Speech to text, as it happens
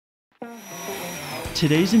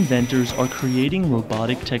Today's inventors are creating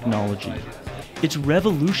robotic technology. It's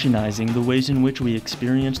revolutionizing the ways in which we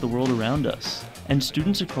experience the world around us, and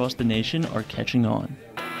students across the nation are catching on.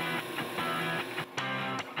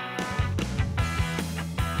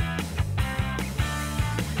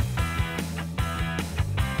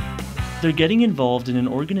 They're getting involved in an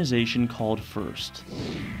organization called F.I.R.S.T.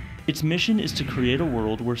 Its mission is to create a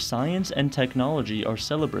world where science and technology are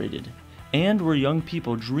celebrated, and where young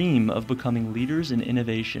people dream of becoming leaders in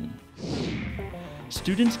innovation.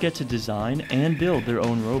 Students get to design and build their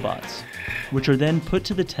own robots, which are then put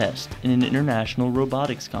to the test in an international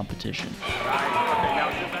robotics competition.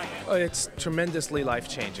 It's tremendously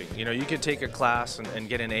life-changing. You know, you could take a class and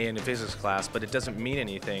get an A in a physics class, but it doesn't mean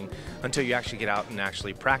anything until you actually get out and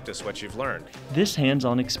actually practice what you've learned. This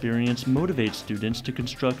hands-on experience motivates students to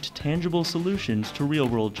construct tangible solutions to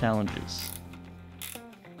real-world challenges.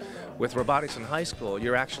 With robotics in high school,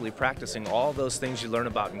 you're actually practicing all those things you learn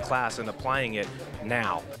about in class and applying it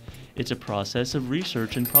now. It's a process of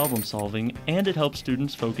research and problem solving, and it helps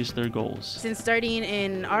students focus their goals. Since starting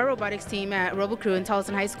in our robotics team at RoboCrew in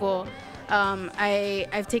Tolleson High School,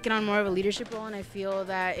 I've taken on more of a leadership role, and I feel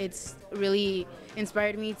that it's really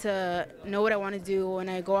inspired me to know what I want to do when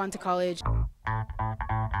I go on to college.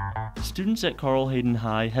 Students at Hayden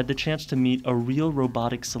High had the chance to meet a real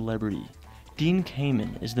robotics celebrity. Dean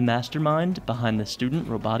Kamen is the mastermind behind the student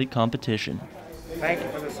robotic competition. Thank you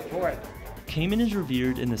for the support. Kamen is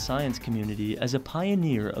revered in the science community as a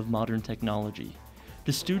pioneer of modern technology.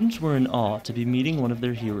 The students were in awe to be meeting one of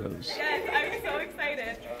their heroes. Yes, I'm so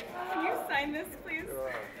excited. Can you sign this, please?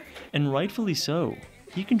 And rightfully so.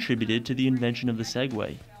 He contributed to the invention of the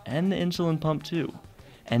Segway, and the insulin pump too.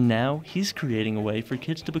 And now he's creating a way for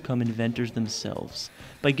kids to become inventors themselves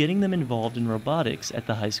by getting them involved in robotics at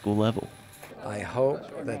the high school level. I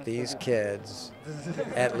hope that these kids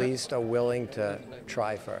at least are willing to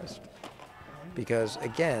try first. Because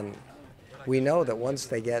again, we know that once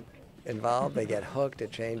they get involved, they get hooked,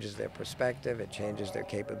 it changes their perspective, it changes their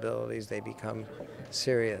capabilities, they become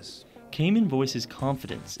serious. Kamen voices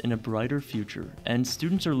confidence in a brighter future, and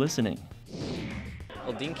students are listening.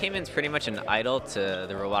 Well, Dean Kamen's pretty much an idol to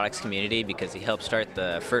the robotics community because he helped start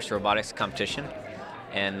the first robotics competition.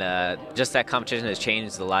 And just that competition has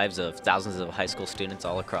changed the lives of thousands of high school students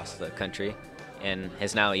all across the country, and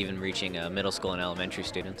is now even reaching middle school and elementary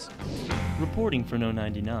students. Reporting for No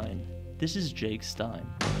 99, this is Jake Stein.